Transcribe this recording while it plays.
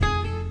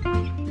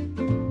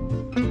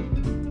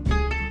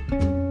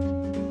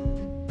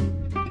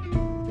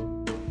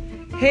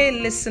Hey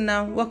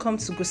listener, welcome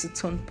to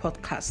Gositone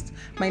Podcast.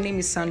 My name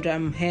is Sandra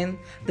Mhen,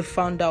 the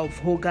founder of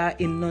Hoga,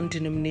 a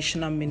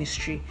non-denominational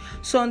ministry.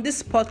 So on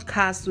this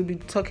podcast, we'll be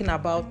talking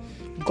about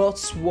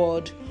God's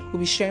word.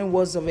 We'll be sharing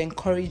words of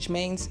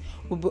encouragement.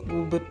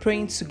 We'll be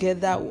praying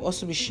together. We'll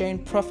also be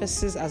sharing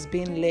prophecies as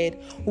being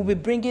led. We'll be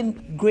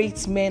bringing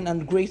great men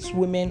and great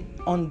women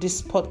on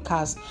this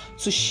podcast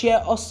to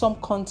share awesome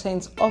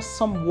content,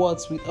 awesome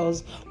words with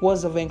us,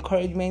 words of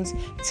encouragement,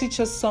 teach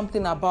us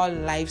something about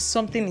life,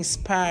 something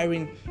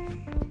inspiring.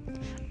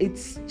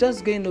 It's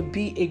just going to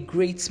be a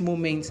great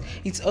moment.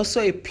 It's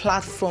also a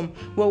platform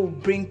where we'll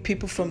bring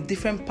people from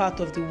different parts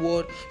of the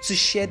world to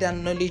share their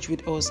knowledge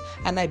with us.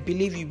 And I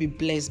believe you'll be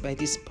blessed by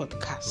this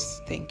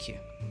podcast. Thank you.